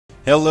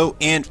Hello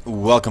and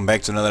welcome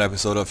back to another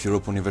episode of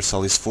Europa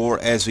Universalis IV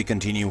as we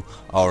continue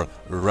our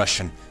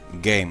Russian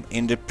game.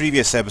 In the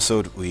previous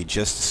episode we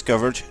just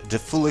discovered the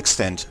full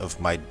extent of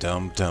my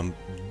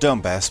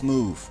dumbass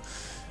move,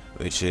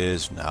 which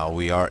is now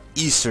we are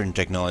Eastern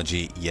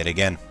technology yet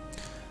again.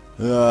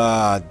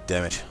 Ah,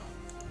 damn it.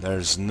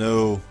 There's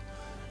no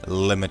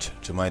limit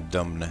to my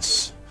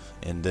dumbness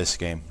in this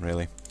game,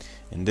 really.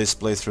 In this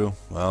playthrough,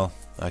 well,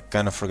 I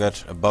kind of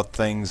forgot about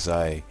things.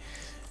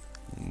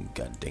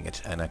 God dang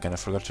it! And I kind of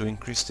forgot to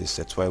increase this.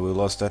 That's why we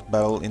lost that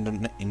battle in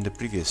the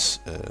previous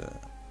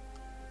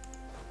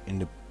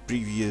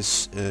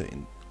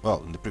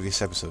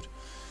episode.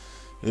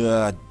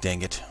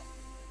 Dang it!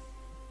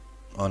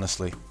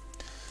 Honestly,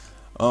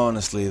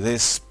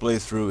 this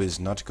playthrough is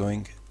not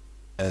going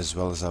as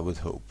well as I would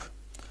hope.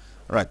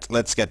 Right,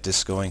 let's get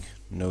this going.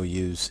 No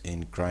use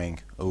in crying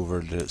over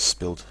the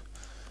spilled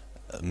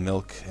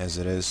milk as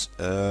it is.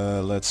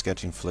 Let's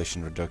get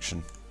inflation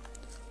reduction.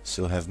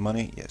 Still have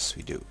money? Yes,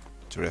 we do.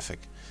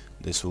 Terrific.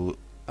 This will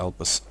help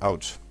us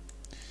out.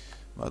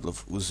 Battle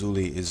of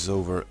Uzuli is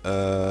over.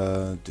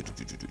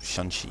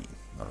 Shanxi.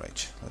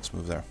 Alright, let's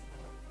move there.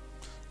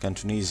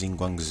 Cantonese in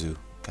Guangzhou.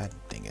 God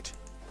dang it.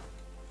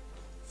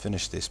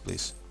 Finish this,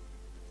 please.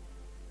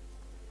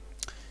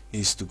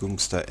 East to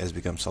Gungsta has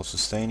become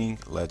self-sustaining.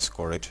 Let's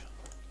score it.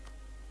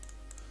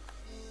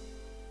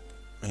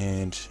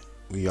 And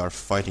we are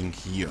fighting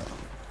here.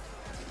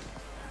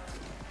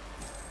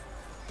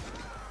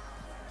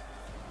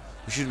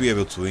 We should be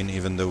able to win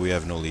even though we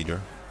have no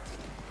leader.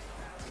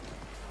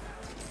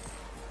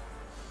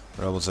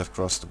 Rebels have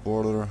crossed the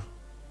border.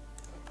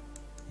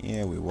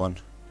 Yeah, we won.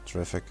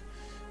 Terrific.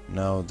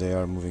 Now they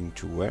are moving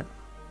to where?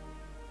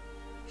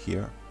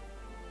 Here.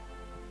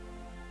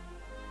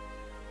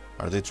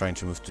 Are they trying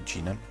to move to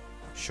Jinan?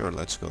 Sure,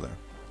 let's go there.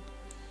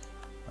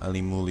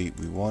 Ali Muli,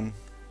 we won.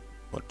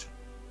 What?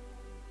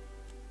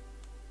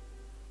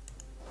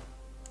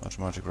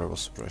 Automatic rebel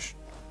suppression.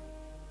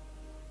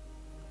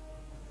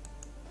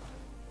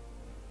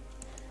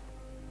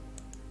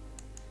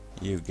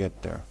 You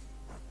get there.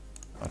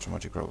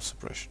 Automatic rebel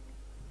suppression.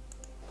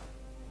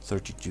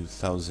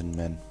 32,000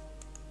 men.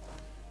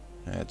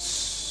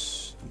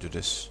 Let's do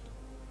this.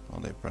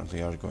 Well, they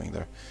apparently are going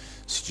there.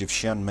 Siege of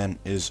Xianmen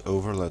is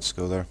over. Let's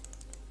go there.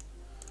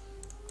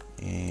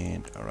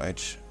 And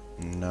alright.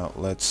 Now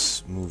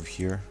let's move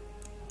here.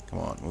 Come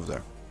on, move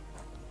there.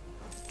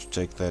 To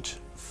take that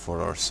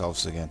for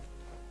ourselves again.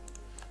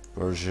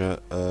 Persia,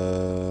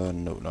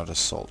 no, not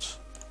assault.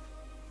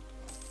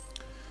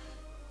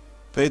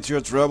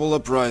 Patriot Rebel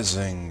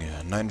Uprising.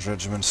 9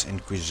 regiments in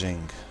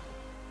Qijing.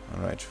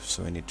 Alright,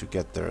 so we need to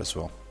get there as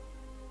well.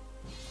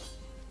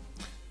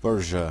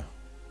 Persia.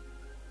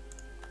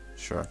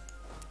 Sure.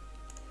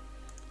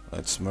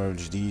 Let's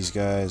merge these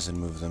guys and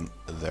move them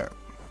there.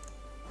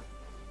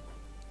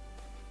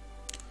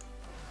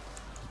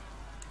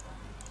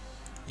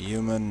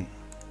 Human,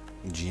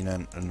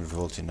 Jinan and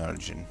revolt in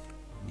Arjun.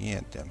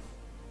 Yeah, damn.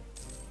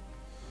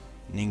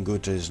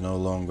 Ninguta is no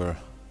longer...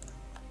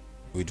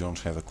 We don't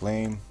have a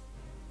claim.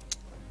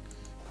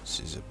 This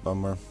is a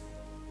bummer.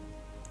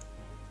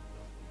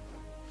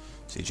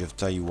 Siege of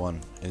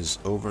Taiwan is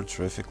over.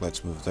 Terrific.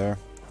 Let's move there.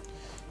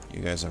 You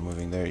guys are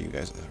moving there. You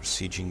guys are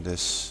sieging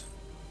this.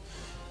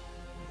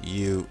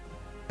 You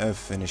have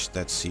finished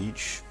that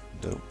siege,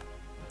 though.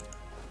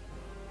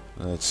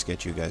 Let's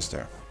get you guys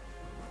there.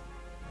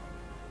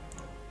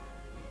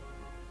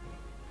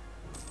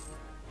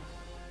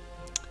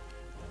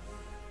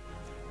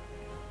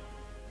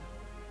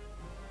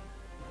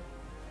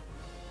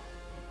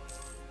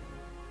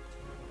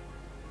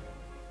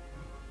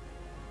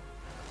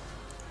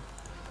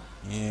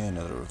 Yeah,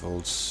 another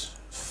revolts.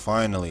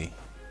 Finally.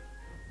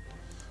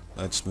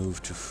 Let's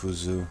move to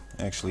Fuzhou.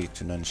 Actually,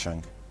 to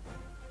Nanshang.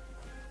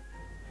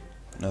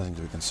 Nothing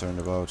to be concerned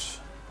about.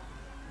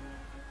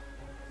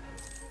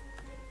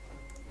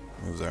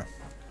 Move there.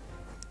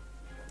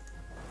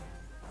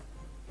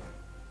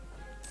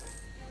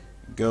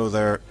 Go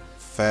there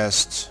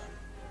fast.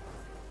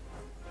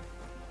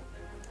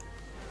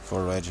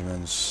 4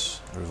 regiments.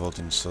 Revolt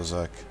in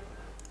Sozak.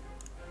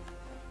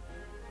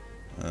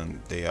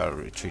 And they are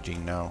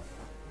retreating now.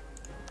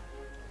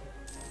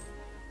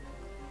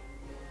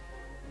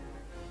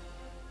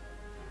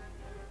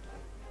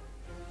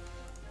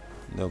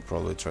 They'll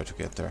probably try to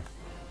get there.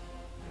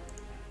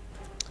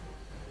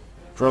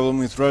 Problem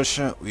with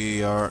Russia,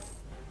 we are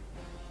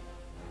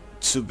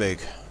too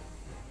big.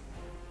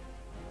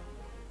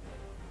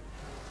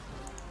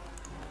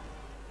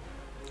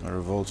 A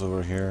revolt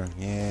over here,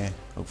 yeah,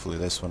 hopefully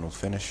this one will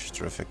finish.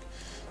 Terrific.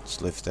 Let's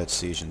lift that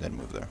siege and then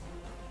move there.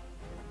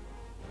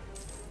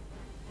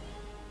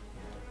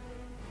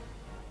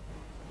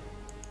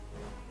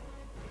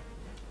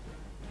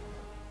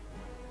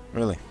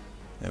 Really?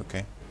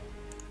 Okay.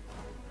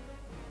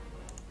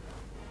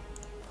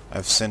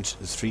 I've sent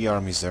 3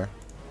 armies there.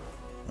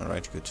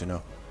 Alright, good to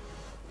know.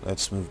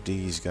 Let's move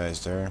these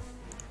guys there.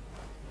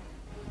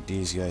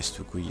 These guys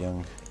to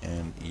Guiyang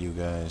and you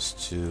guys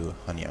to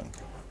Hanyang.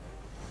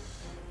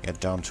 Get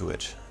down to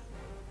it.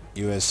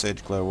 USA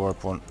declare war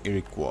upon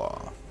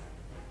Iroquois.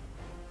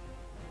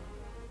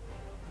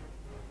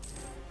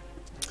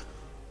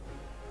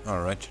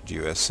 Alright, the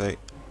USA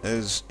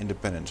is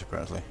independent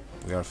apparently.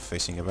 We are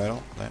facing a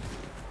battle then.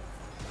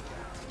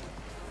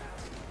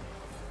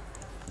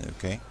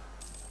 Okay.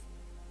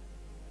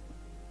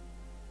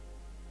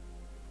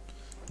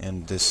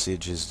 And this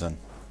siege is done.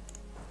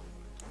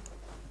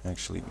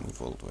 Actually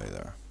move all the way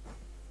there.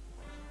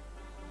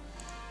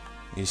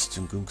 East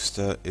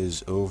Tunguska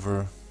is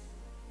over.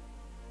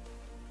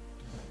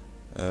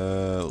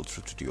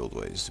 Ultra to the old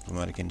ways.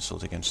 Diplomatic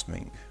insult against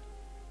Ming.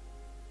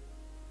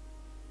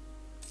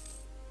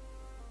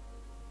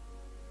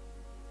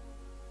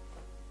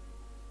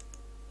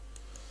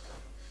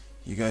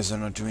 You guys are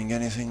not doing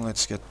anything.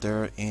 Let's get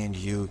there and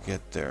you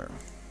get there.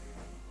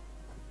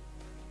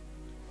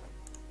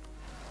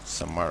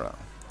 Samara.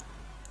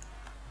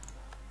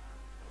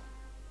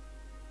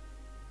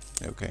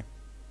 Okay.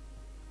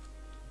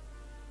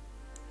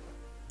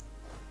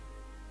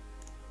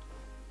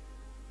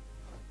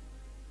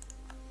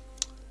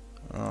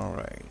 All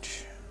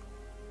right.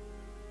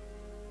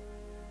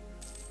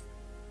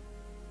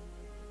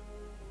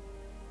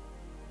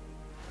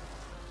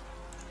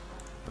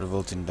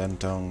 Revolt in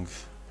Dantong.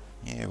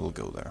 Yeah, we'll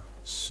go there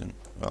soon.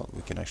 Well,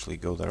 we can actually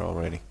go there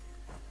already.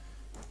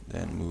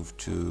 Then move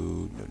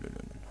to... No.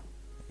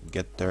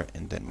 Get there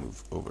and then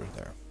move over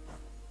there.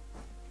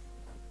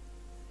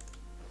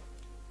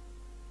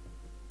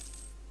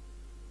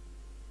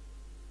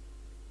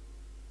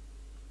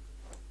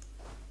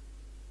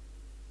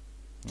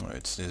 Oh,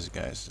 it's these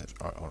guys that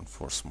are on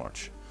force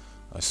march.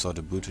 I saw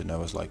the boot and I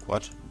was like,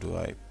 what?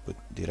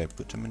 Did I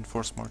put them in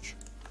force march?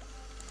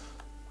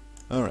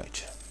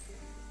 Alright.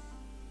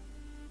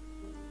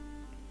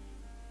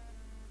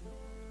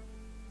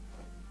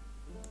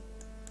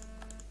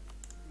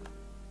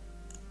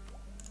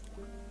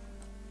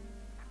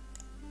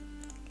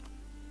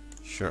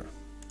 Sure.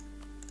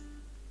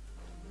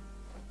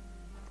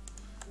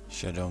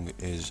 Shandong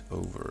is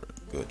over.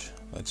 Good.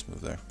 Let's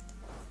move there.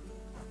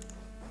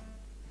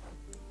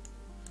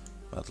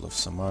 Battle of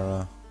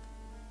Samara.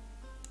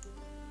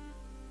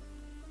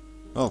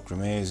 Well,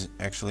 Crimea is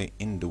actually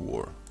in the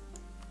war.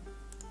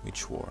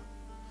 Which war?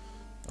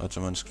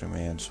 Ottomans,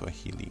 Crimea and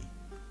Swahili.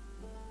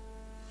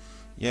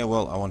 Yeah,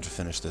 well, I want to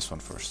finish this one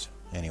first.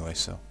 Anyway,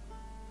 so.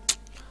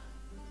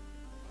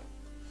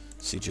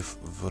 Siege of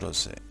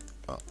Vorose.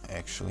 Well,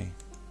 actually...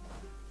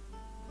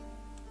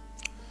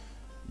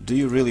 Do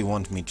you really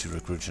want me to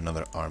recruit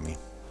another army?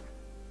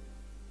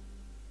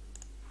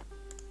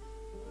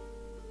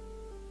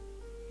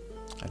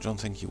 I don't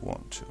think you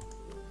want to.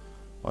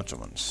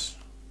 Ottomans.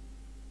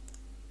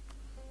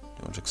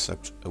 Don't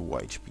accept a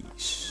white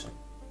peace.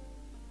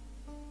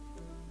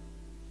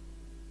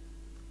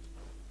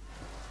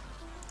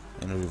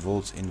 And a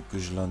revolt in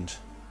Kujland.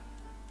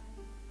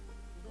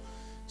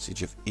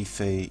 Siege of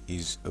Ife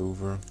is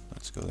over.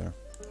 Let's go there.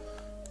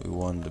 We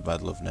won the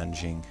Battle of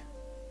Nanjing.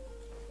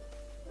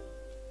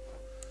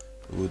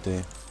 Would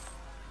they?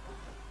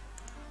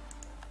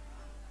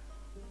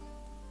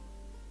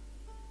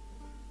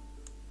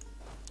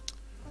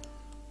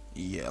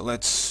 Yeah,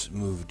 let's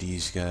move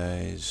these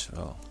guys.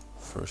 Well,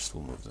 first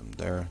we'll move them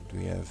there. Do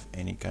we have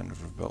any kind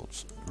of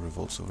revolts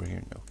over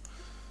here?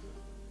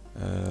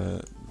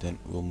 No. Then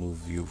we'll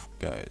move you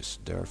guys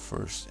there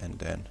first and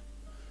then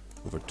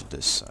over to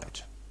this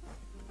side.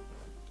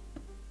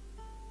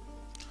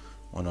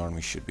 One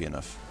army should be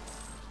enough.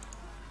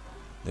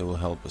 They will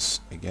help us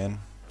again.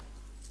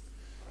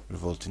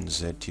 Revolt in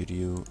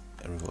Zetiriu,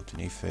 revolt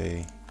in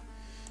Ife.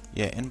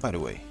 Yeah, and by the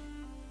way,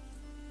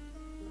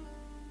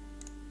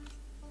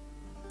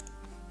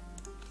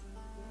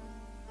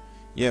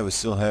 yeah, we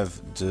still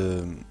have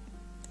the...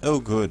 Oh,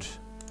 good.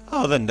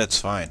 Oh, then that's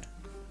fine.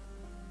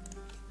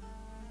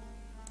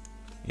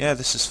 Yeah,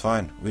 this is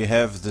fine. We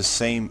have the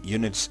same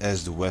units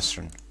as the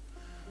Western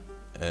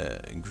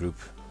group.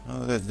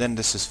 Oh, then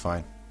this is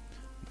fine.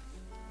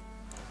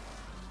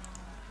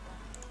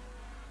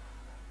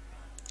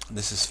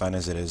 This is fine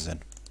as it is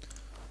then.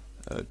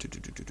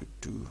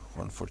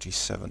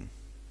 147.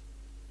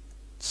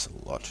 It's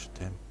a lot,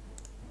 damn.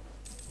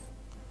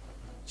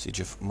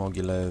 Siege of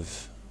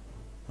Mogilev.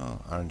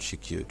 Oh, aren't you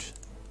cute?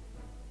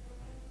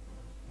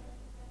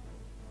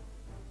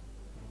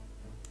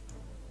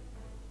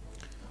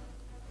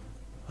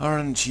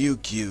 Aren't you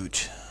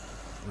cute?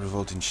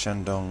 Revolt in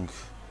Shandong.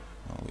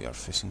 Oh, we are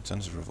facing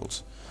tons of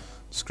revolts.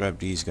 Let's grab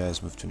these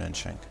guys, move to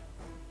Nanchang.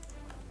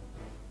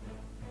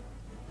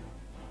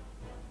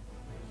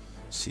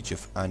 Siege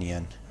of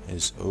Anian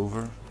is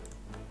over.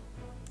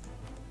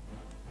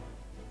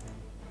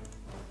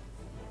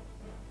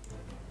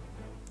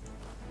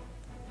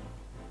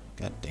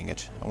 God dang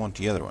it, I want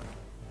the other one.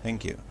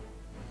 Thank you.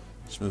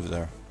 Let's move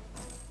there.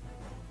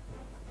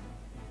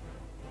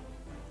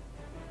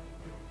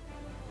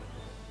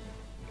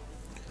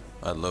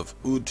 I love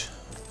Oud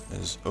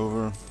is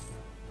over.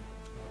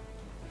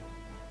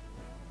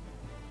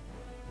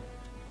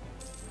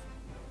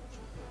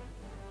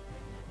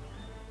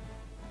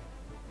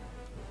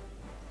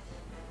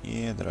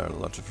 Yeah, there are a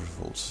lot of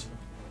revolts.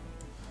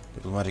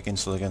 Diplomatic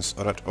insult against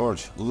Orat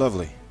Ord.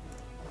 Lovely.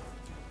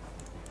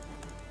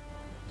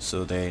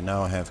 So they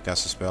now have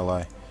Casus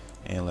Belli.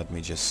 And let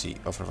me just see.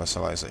 Offer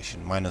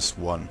vassalization.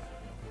 -1.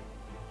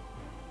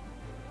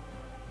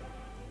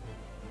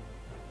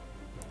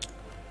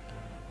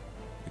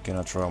 We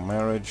cannot royal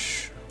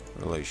marriage.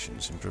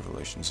 Relations. Improve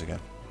relations again.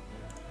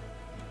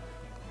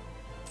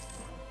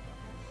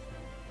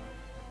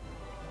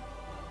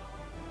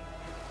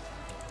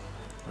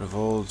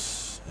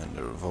 Revolts and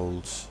the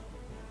revolts.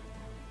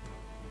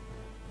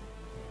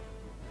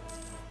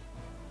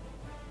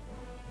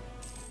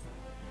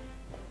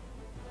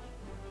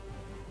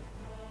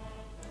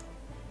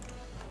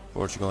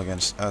 Portugal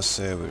against us.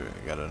 We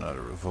got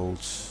another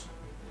revolt.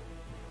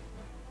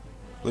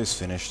 Please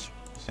finished.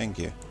 Thank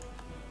you.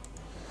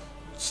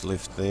 Let's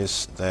lift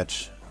this,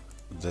 that,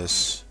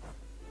 this,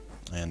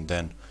 and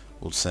then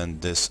we'll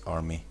send this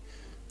army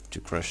to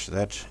crush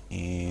that,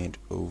 and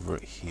over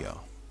here.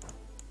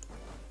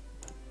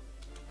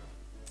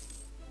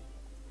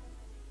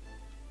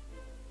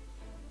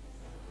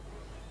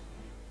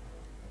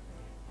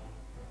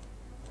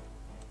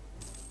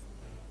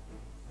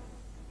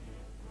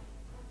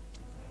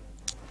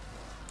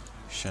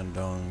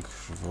 Shandong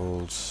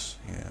revolts,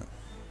 yeah.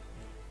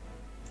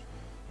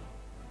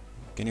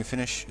 Can you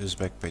finish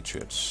Uzbek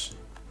patriots?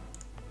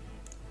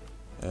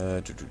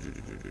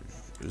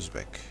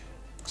 Uzbek,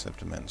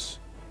 accept amends.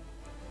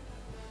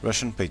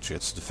 Russian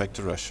patriots, defect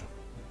to Russia.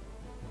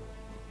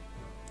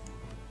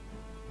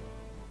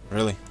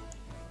 Really?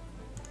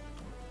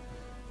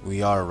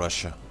 We are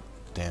Russia.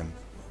 Damn.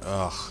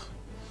 Ugh.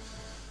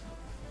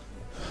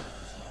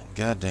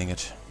 God dang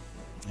it.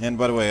 And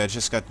by the way, I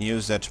just got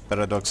news that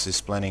Paradox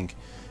is planning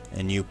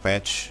a new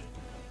patch.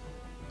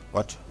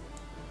 What?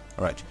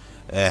 Alright.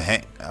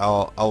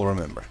 I'll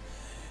remember.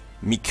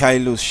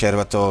 Mikhail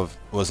Sherbatov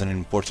was an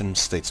important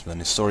statesman,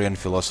 historian,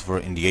 philosopher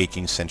in the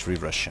 18th century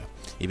Russia.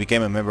 He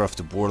became a member of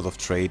the Board of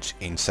Trade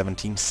in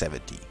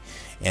 1770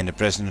 and the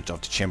president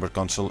of the Chamber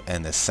Council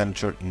and a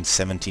senator in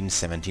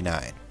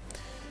 1779.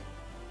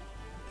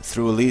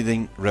 Through a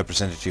leading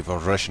representative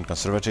of Russian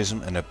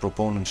conservatism and a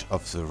proponent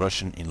of the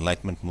Russian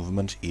Enlightenment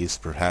movement, he is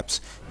perhaps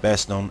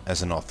best known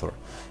as an author.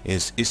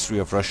 His History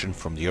of Russian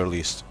from the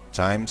earliest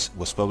times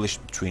was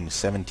published between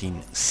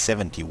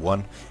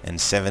 1771 and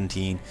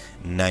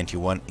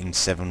 1791 in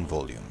 7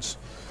 volumes.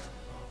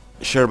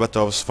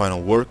 Sherbatov's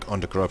final work on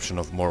the corruption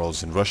of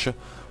morals in Russia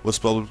was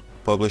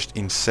published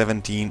in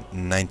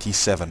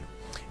 1797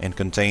 and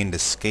contained a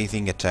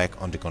scathing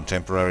attack on the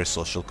contemporary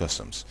social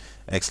customs.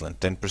 Excellent.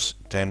 10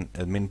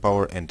 admin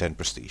power and 10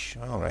 prestige.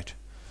 Alright.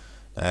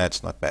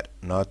 That's not bad.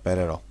 Not bad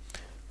at all.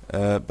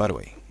 By the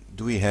way,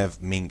 do we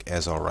have Ming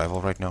as our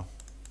rival right now?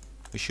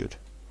 We should.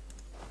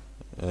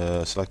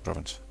 Select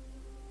province.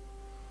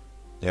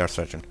 They are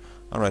threatened.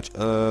 Alright,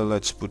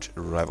 let's put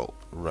rival.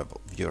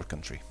 Your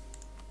country.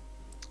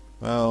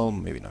 Well,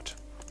 maybe not.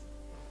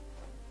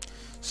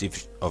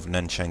 Siege of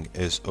Nanchang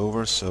is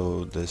over,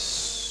 so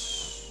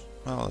this...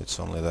 well, it's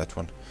only that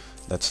one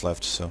that's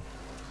left, so...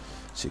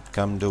 see,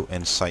 Kamdo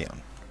and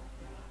Sion.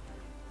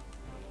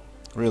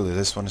 Really,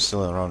 this one is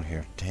still around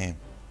here. Damn.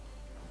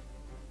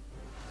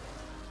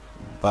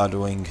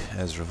 Badwing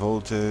has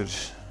revolted.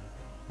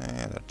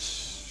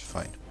 That's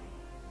fine.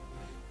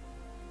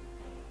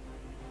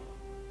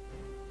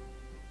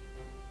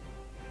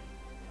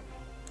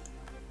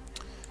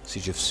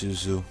 Siege of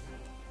Suzu.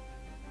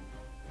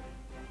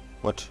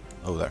 What?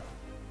 Oh, there.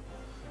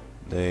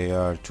 They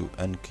are to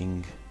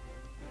Anking.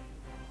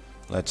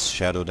 Let's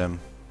shadow them.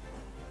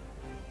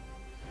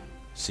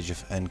 Siege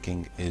of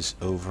Anking is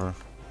over.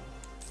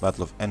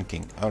 Battle of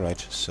Anking.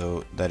 Alright,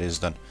 so that is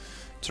done.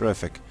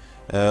 Terrific.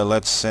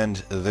 Let's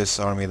send this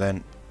army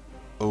then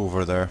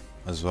over there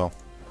as well.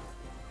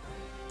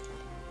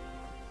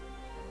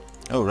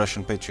 Oh,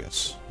 Russian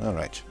patriots.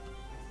 Alright.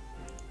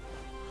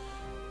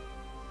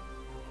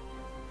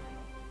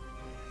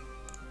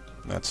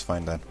 That's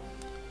fine then.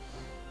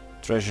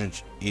 Treasure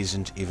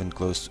isn't even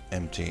close to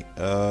empty.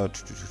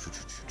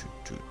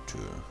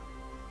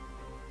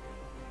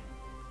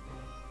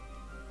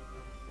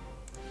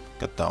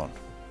 Cut down.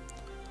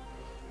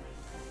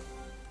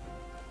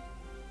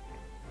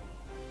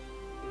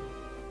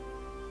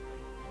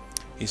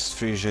 East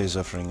Frisia is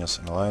offering us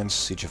an alliance.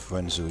 Siege of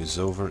Wenzhou is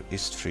over.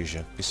 East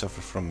Frisia. Peace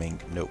offer from Ming.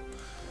 No.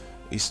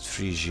 East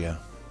Frisia.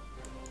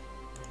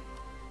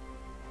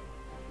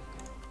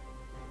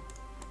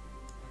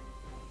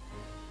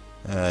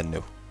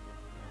 No.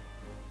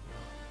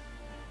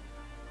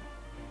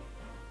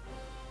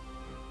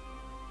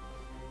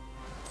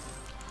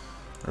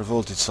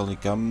 Revolted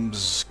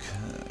Solikamsk.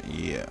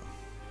 Yeah.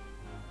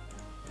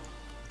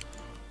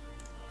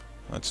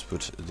 Let's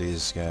put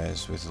these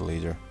guys with the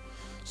leader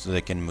so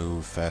they can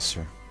move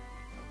faster.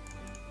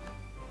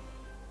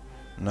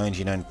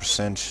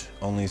 99%.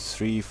 Only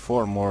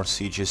 3-4 more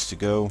sieges to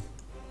go.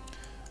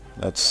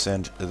 Let's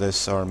send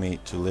this army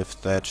to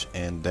lift that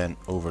and then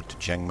over to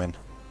Jiangmen.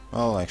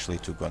 Well, actually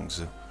to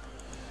Guangzhou.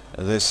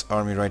 This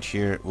army right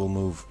here will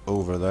move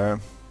over there.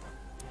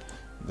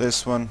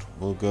 This one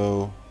will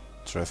go...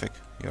 Terrific.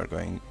 You are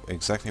going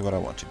exactly what I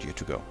wanted you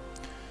to go.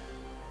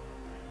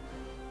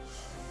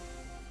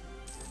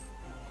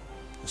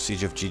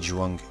 Siege of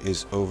Jijuang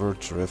is over.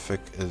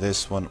 Terrific.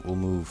 This one will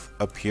move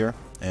up here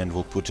and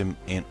we'll put him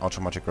in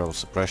automatic rebel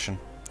suppression.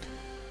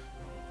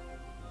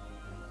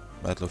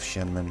 Battle of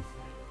Xianmen.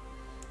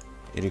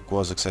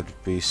 Iroquois accepted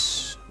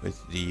peace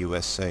with the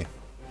USA.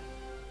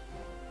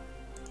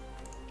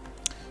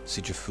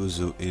 Siege of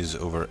Fuzhou is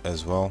over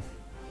as well.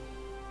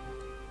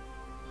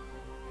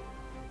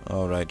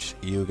 Alright,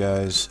 you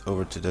guys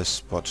over to this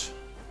spot.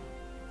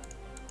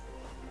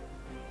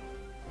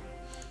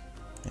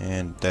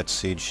 And that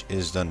siege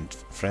is done.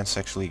 France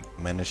actually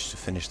managed to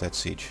finish that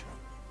siege.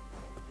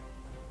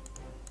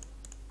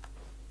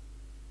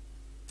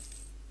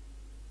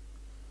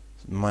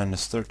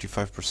 Minus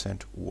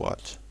 35%.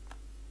 What?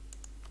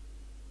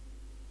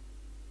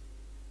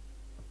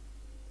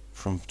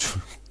 From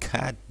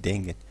God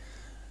dang it.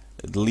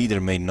 The leader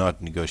may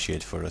not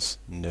negotiate for us.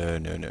 No.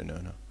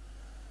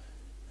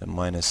 A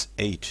minus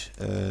 8.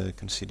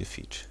 Concede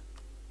defeat.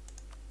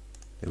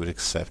 They would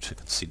accept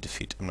concede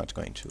defeat. I'm not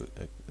going to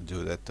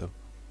do that though.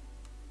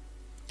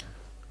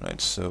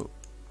 Right, so...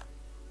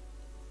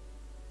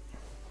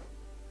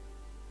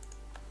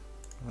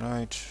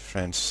 Right,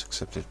 France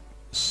accepted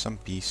some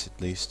peace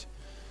at least.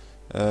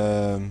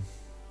 Are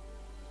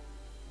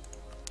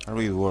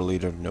we the war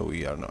leader? No,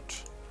 we are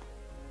not.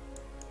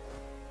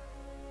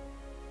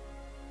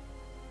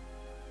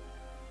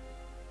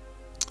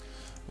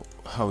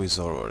 How is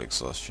our war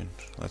exhaustion?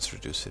 Let's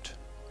reduce it.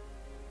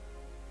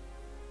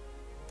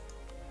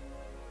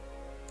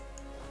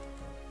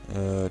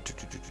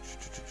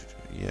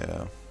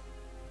 Yeah.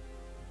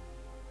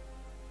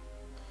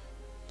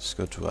 Let's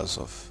go to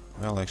Azov.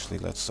 Well, actually,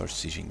 let's start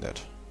sieging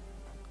that.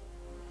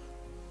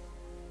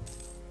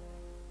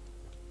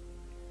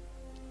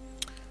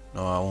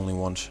 No, I only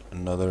want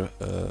another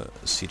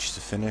siege to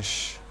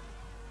finish.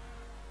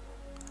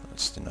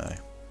 Let's deny.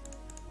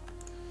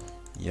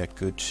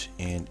 Yakut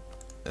and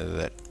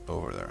that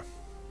over there.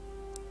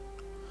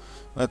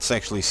 Let's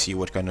actually see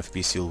what kind of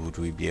peace seal would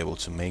we be able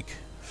to make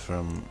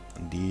from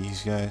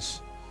these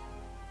guys.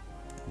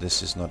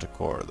 This is not a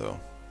core though.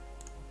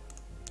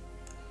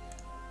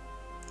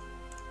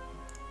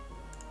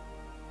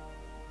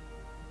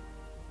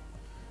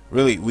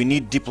 Really, we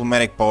need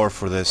diplomatic power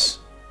for this.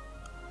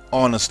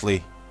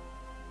 Honestly.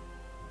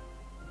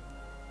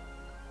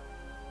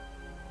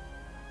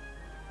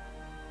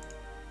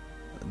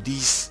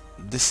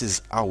 This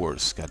is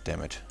ours,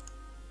 goddammit.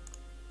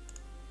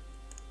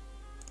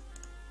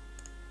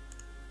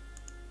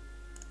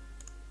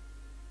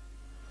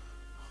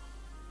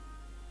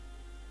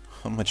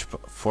 How much?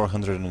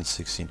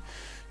 416.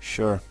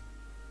 Sure.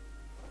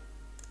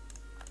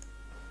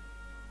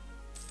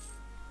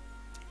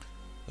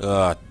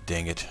 Ah,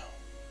 dang it.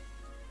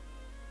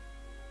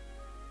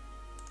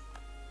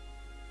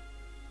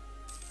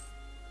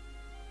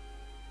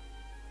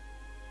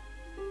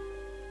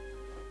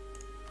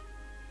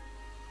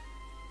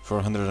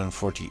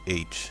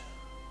 $448.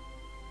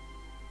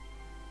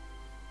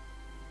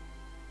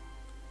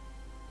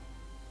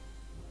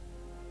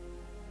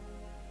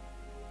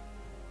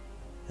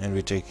 And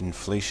we take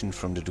inflation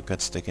from the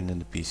ducats taken in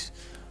the peace.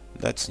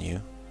 That's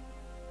new.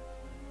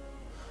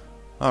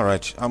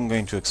 Alright, I'm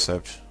going to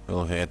accept.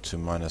 We'll head to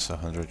minus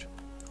 100.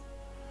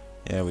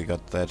 Yeah, we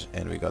got that,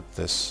 and we got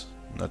this.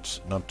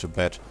 Not too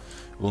bad.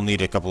 We'll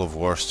need a couple of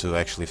wars to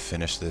actually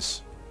finish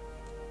this.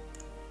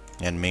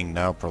 And Ming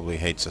now probably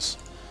hates us.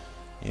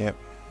 Yep.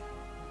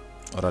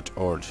 Alright,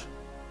 Ord.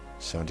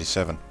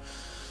 77.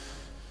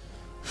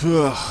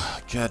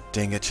 God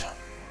dang it.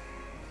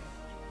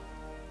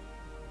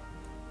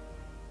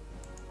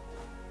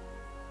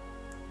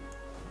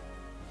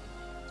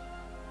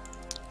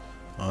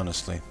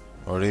 Honestly.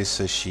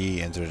 Orisa,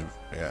 she entered...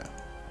 yeah.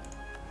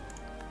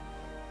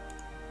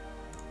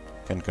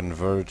 Can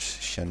convert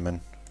Shenmen.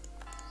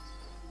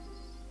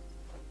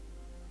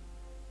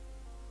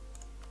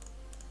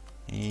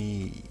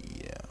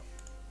 Yeah.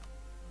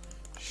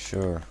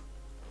 Sure.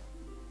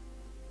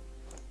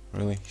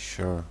 Really?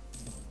 Sure.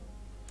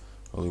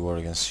 Holy war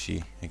against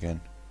Xi again.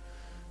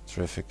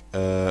 Terrific.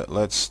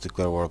 Let's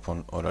declare war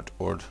upon Orat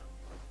Ord.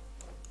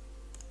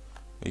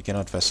 We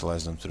cannot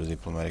vassalize them through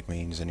diplomatic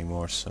means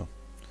anymore, so...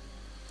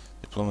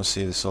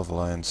 Diplomacy, dissolve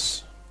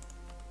alliance.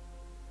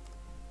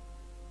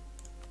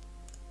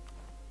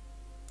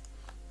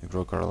 We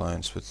broke our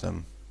alliance with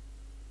them.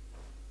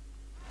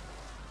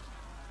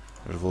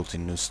 Revolt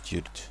in New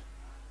Student.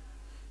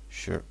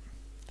 Sure.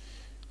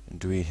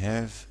 Do we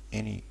have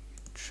any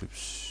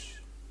troops?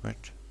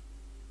 What?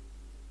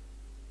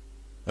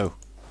 Oh,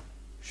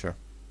 sure.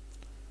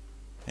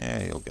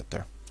 Yeah, you'll get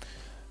there.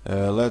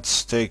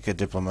 Let's take a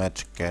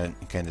diplomat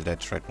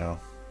candidate right now.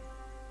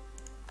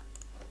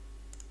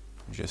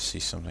 Just see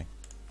something.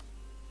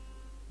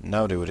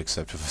 Now they would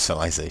accept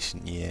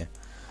vassalization. Yeah,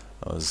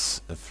 I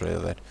was afraid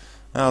of that.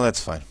 Oh,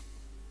 that's fine.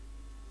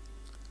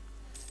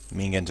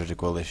 Ming entered the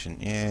coalition.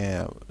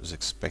 Yeah, I was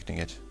expecting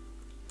it.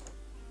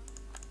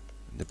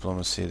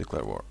 Diplomacy,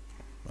 declare war.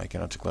 I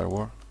cannot declare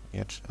war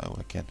yet. Oh,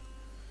 I can.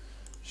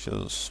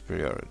 Shows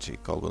superiority.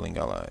 Call willing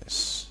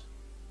allies.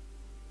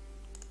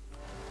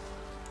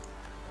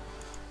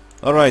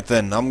 Alright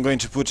then, I'm going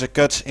to put a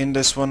cut in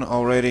this one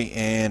already,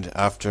 and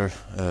after,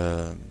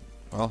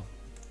 well,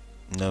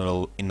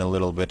 in a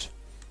little bit,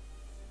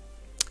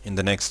 in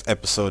the next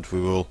episode we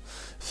will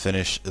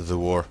finish the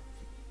war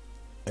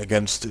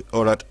against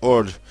Orat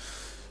Ord.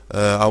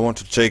 I want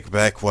to take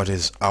back what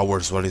is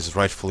ours, what is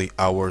rightfully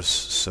ours,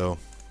 so,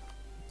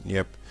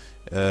 yep.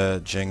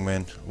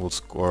 Jangman will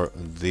score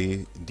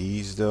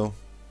these though.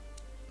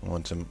 I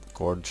want them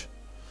cored.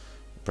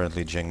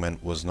 Apparently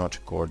Jangman was not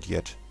cored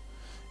yet.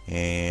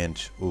 And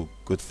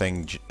good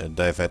thing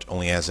Daivet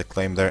only has a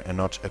claim there and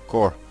not a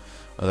core.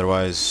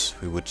 Otherwise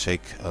we would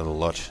take a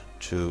lot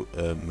to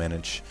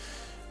manage.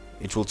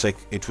 It would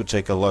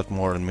take a lot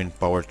more admin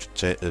power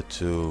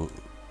to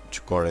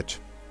core it.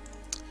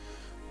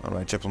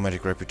 Alright,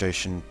 diplomatic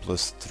reputation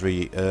plus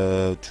 3.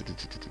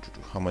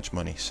 How much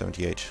money?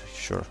 78,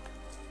 sure.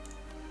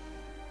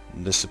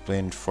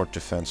 Discipline, fort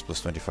defense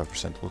plus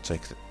 25%. We'll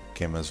take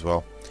him as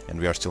well. And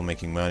we are still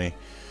making money.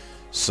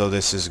 So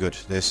this is good.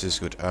 This is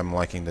good. I'm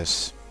liking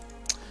this.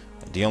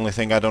 The only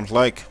thing I don't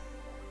like,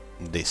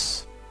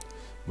 this.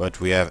 But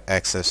we have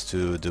access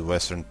to the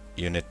Western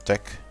unit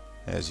tech,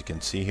 as you can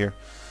see here.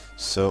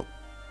 So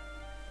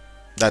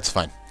that's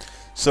fine.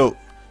 So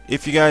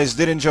if you guys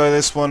did enjoy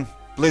this one,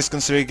 please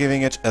consider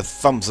giving it a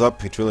thumbs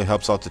up. It really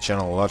helps out the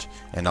channel a lot.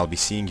 And I'll be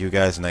seeing you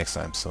guys next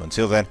time. So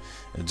until then,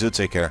 do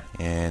take care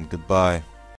and goodbye.